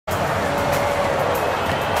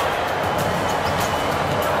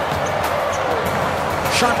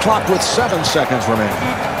shot clock with 7 seconds remaining.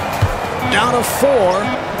 Down to 4.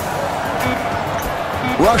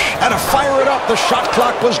 Rush had to fire it up. The shot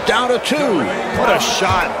clock was down to 2. What a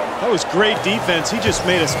shot. That was great defense. He just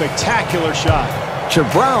made a spectacular shot. To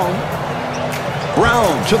Brown.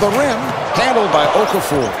 Brown to the rim. Handled by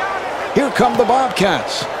Okafor. Here come the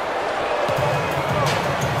Bobcats.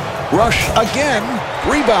 Rush again.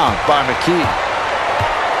 Rebound by McKee.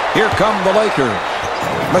 Here come the Lakers.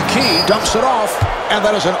 McKee dumps it off, and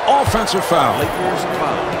that is an offensive foul. Lakers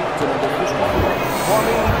foul to number 51,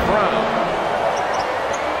 Kwame Brown.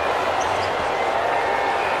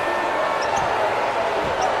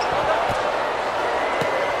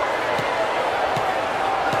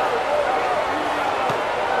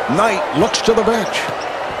 Knight looks to the bench.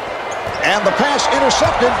 And the pass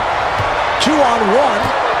intercepted. 2-on-1.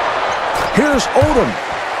 Here's Odom.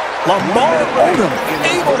 Lamar Odom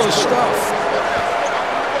able to stuff.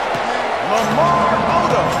 Lamar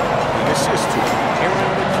Odom. The assist to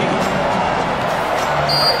Aaron McKee.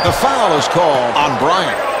 The foul is called on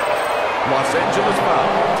Bryant. Los Angeles foul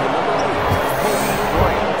to number 8, Kobe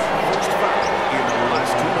Bryant. First foul in the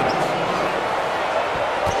last 2 minutes.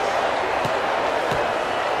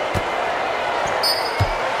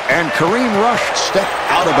 And Kareem Rush stepped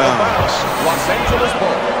out of bounds. Los Angeles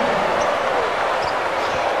ball.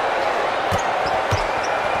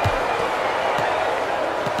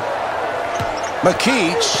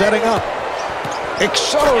 McKee setting up.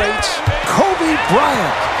 Accelerates. Kobe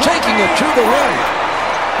Bryant taking it to the rim.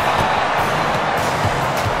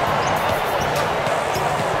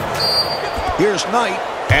 Here's Knight,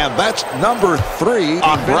 and that's number 3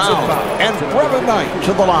 on Brown. And Brevin Knight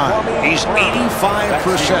to the line. He's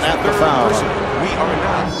 85% at the foul. We are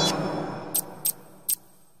now.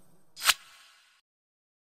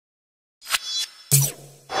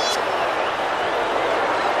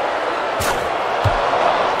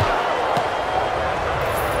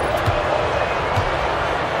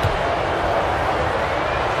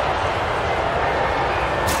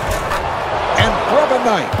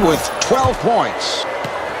 Knight with 12 points.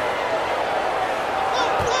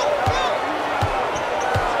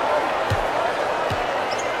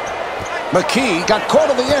 McKee got caught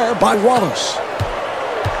in the air by Wallace.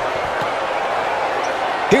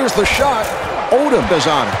 Here's the shot. Odom is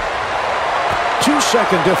on it.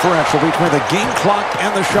 2-second differential between the game clock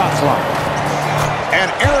and the shot clock. And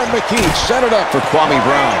Aaron McKee set it up for Kwame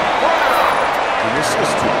Brown. The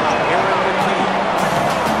assist to Aaron McKee.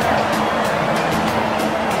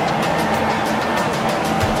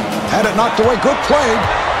 Had it knocked away. Good play.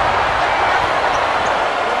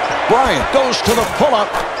 Bryant goes to the pull-up.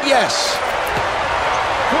 Yes.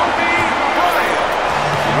 Kobe Bryant.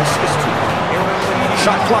 The assist to Aaron McKee.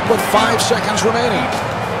 Shot clock with 5 seconds remaining.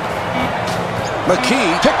 McKee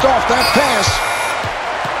picked off that pass.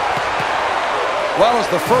 Well, as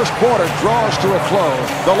the first quarter draws to a close,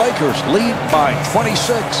 the Lakers lead by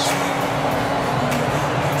 26.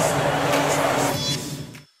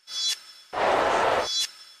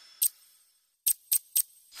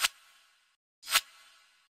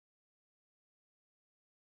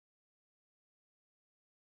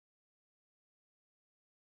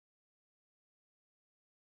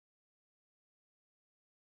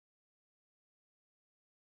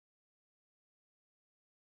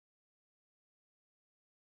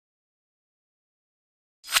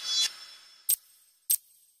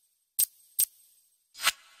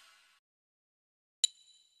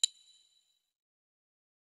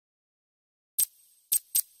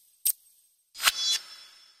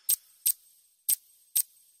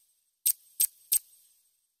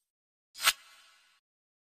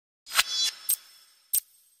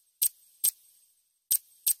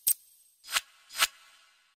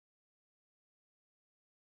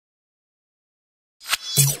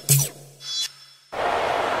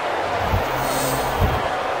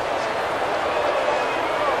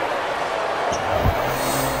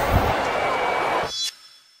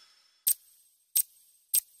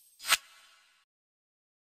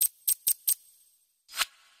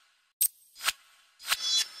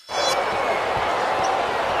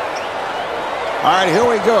 All right, here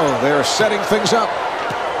we go. They're setting things up.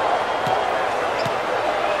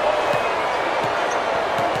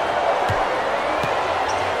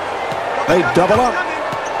 They double up.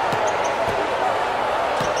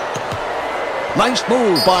 Nice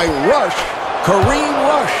move by Rush. Kareem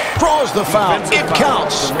Rush draws the foul. It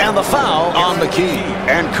counts. And the foul on McKee.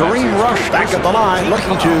 And Kareem Rush back at the line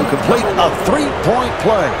looking to complete a three-point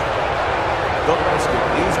play. The basket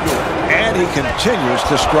is good. And he continues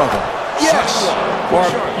to struggle. Yes. Or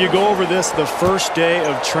you go over this the first day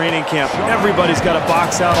of training camp. Everybody's got to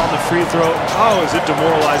box out on the free throw. How is it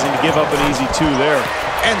demoralizing to give up an easy 2 there?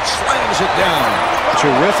 And slams it down.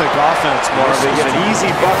 Terrific offense, Marv. They get an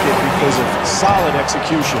easy bucket because of solid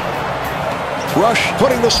execution. Rush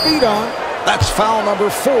putting the speed on. That's foul number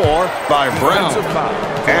 4 by Brown.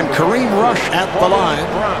 And Kareem Rush at the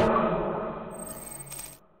line.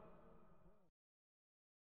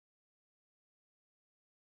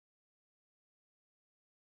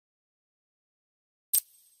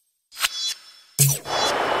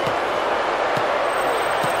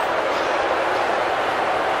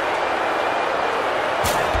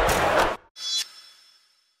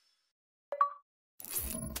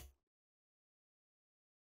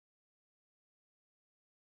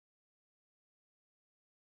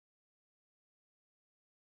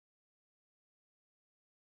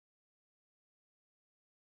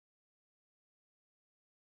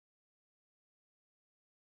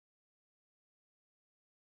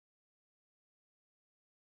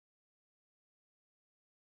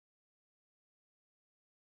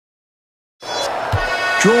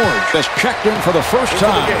 George has checked in for the first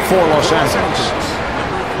time for Los Angeles.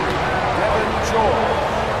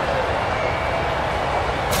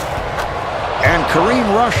 And Kareem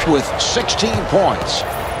Rush with 16 points.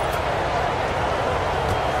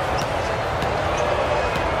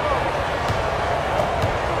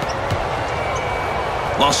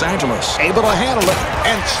 Los Angeles able to handle it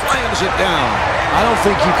and slams it down. I don't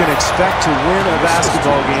think you can expect to win a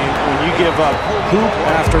basketball game when you give up hoop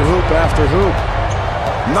after hoop after hoop.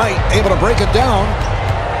 Knight able to break it down.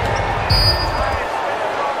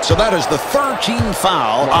 So that is the 13th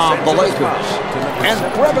foul on the Lakers. And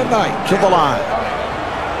Brevin Knight to the line.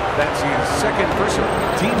 That's his second personal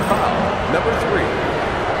team foul, number 3.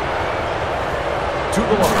 To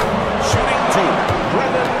the line, shooting 2,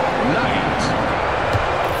 Brevin Knight.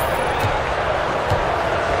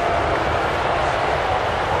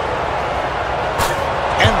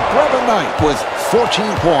 And Brevin Knight with 14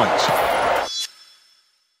 points.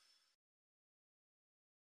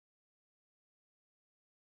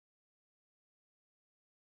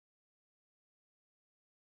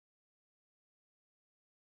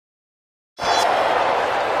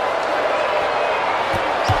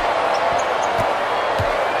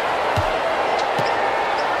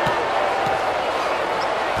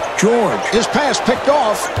 George, his pass picked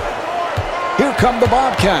off. Here come the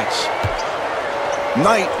Bobcats.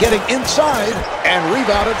 Knight getting inside and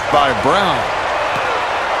rebounded by Brown.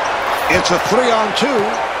 It's a 3-on-2.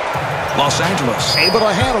 Los Angeles able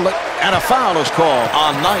to handle it, and a foul is called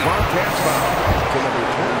on Knight. Bobcats foul to number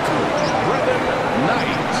 22, Brevin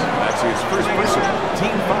Knight. That's his first personal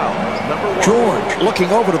team foul, number 1. George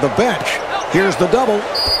looking over to the bench. Here's the double.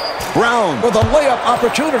 Brown with a layup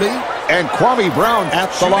opportunity, and Kwame Brown at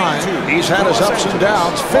the line. He's had his ups and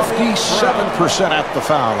downs, 57% at the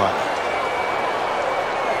foul line.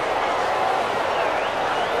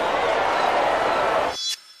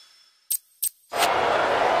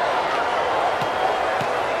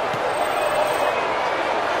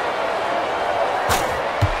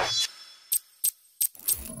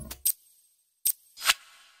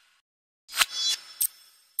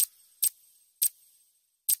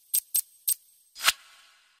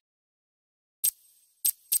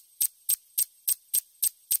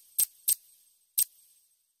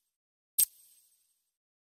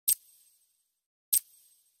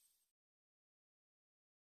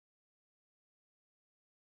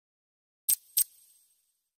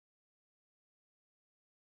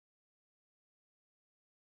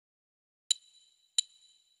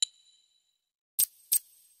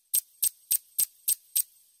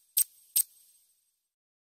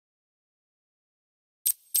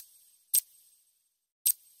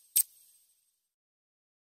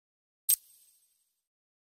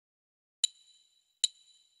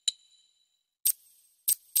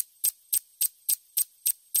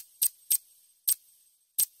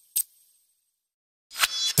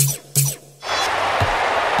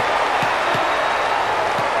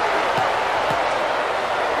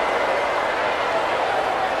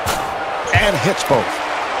 And hits both.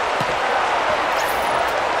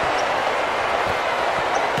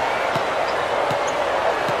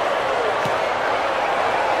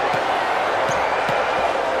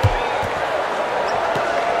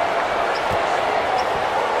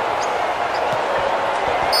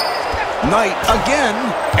 Knight again,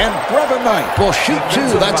 and Brevin Knight will shoot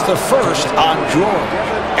 2. That's the first on George.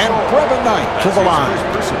 And Brevin Knight to the line.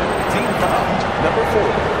 Team foul, number 4,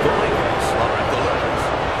 the Lakers are at the line.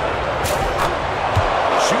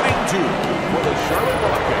 Shooting 2 for the Charlotte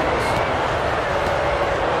Bobcats.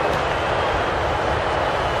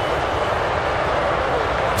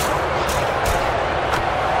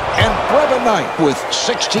 Knight with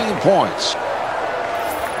 16 points.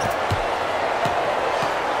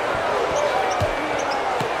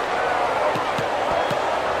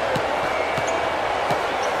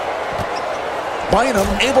 Bynum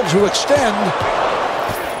able to extend.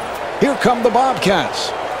 Here come the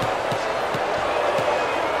Bobcats.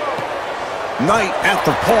 Knight at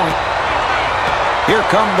the point. Here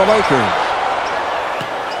come the Lakers.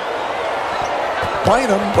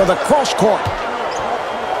 Bynum with a cross court.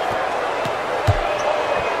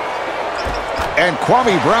 And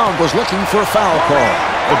Kwame Brown was looking for a foul call.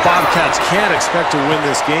 The Bobcats can't expect to win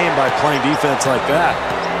this game by playing defense like that.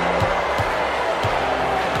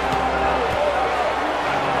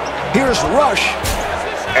 Here's Rush.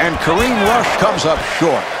 And Kareem Rush comes up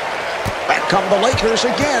short. Back come the Lakers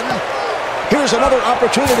again. Here's another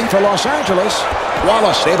opportunity for Los Angeles.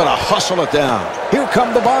 Wallace able to hustle it down. Here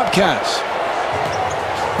come the Bobcats.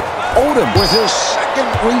 Odom with his second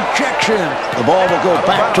rejection. The ball will go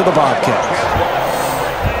back to the Bobcats.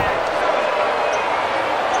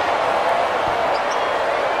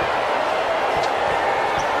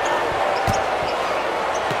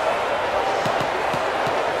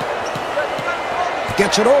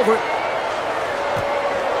 Gets it over.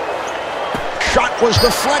 Shot was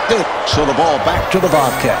deflected. So the ball back to the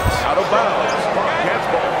Bobcats. Out of bounds. Bobcats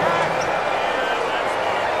ball.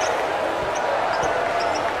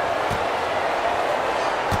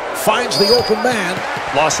 Finds the open man.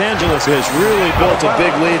 Los Angeles has really built a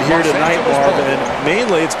big lead here tonight, Marv, and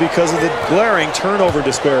mainly it's because of the glaring turnover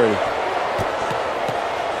disparity.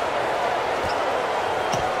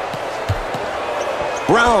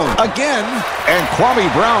 Brown again, and Kwame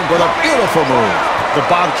Brown with a beautiful move. The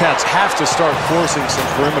Bobcats have to start forcing some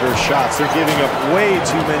perimeter shots. They're giving up way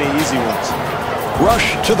too many easy ones.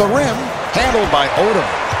 Rush to the rim, handled by Odom.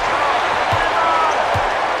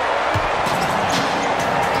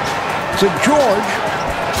 To George,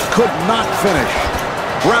 could not finish.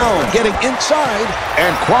 Brown getting inside,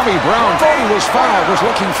 and Kwame Brown thought he was fouled, was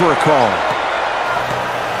looking for a call.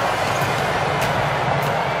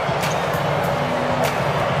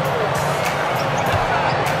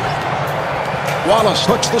 Wallace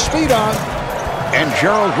hooks the speed on, and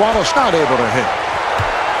Gerald Wallace not able to hit.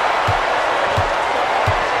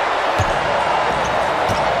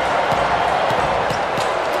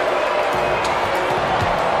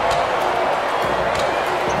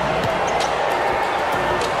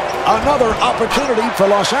 Another opportunity for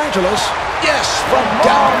Los Angeles. Yes, from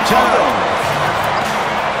downtown.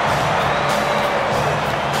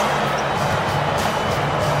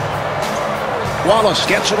 Wallace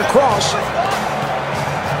gets it across.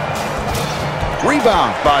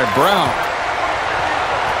 Rebound by Brown.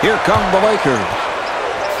 Here come the Lakers.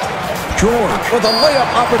 George with a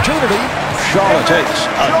layup opportunity. Charlotte takes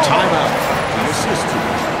a timeout. The assist to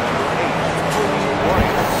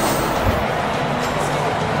Bryant.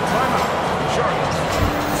 Timeout. Charlotte.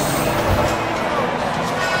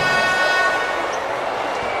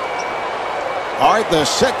 All right, they're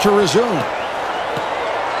set to resume.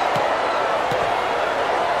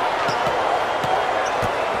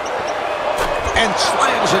 And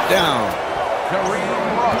slams it down.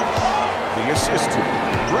 Kareem Rush. The assist to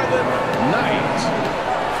Brevin Knight.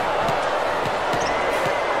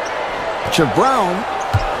 To Brown.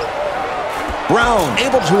 Brown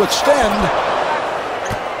able to extend.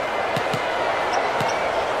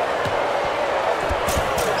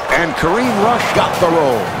 And Kareem Rush got the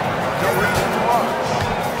roll. Kareem Rush.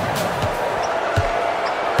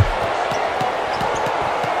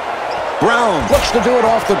 Brown looks to do it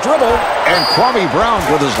off the dribble. And Kwame Brown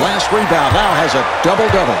with his last rebound now has a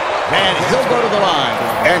double-double. And he'll go to the line.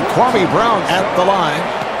 And Kwame Brown at the line.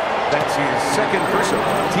 That's his second personal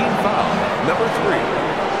team foul, number 3.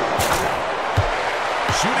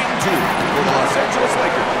 Shooting 2 for the Los Angeles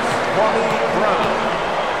Lakers, Kwame Brown.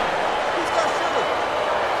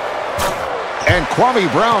 And Kwame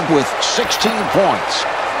Brown with 16 points.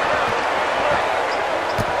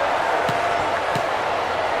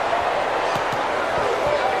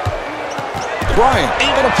 Bryant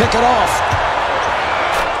able to pick it off.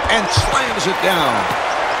 And slams it down.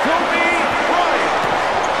 Kobe Bryant.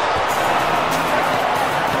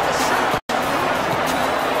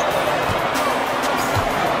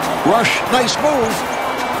 Rush, nice move.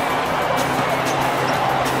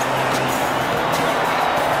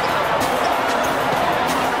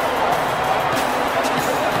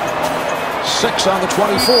 Six on the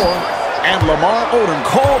 24. And Lamar Odom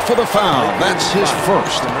called for the foul. That's his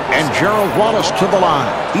first. And Gerald Wallace to the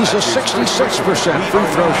line. He's a 66% free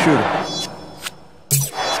throw shooter.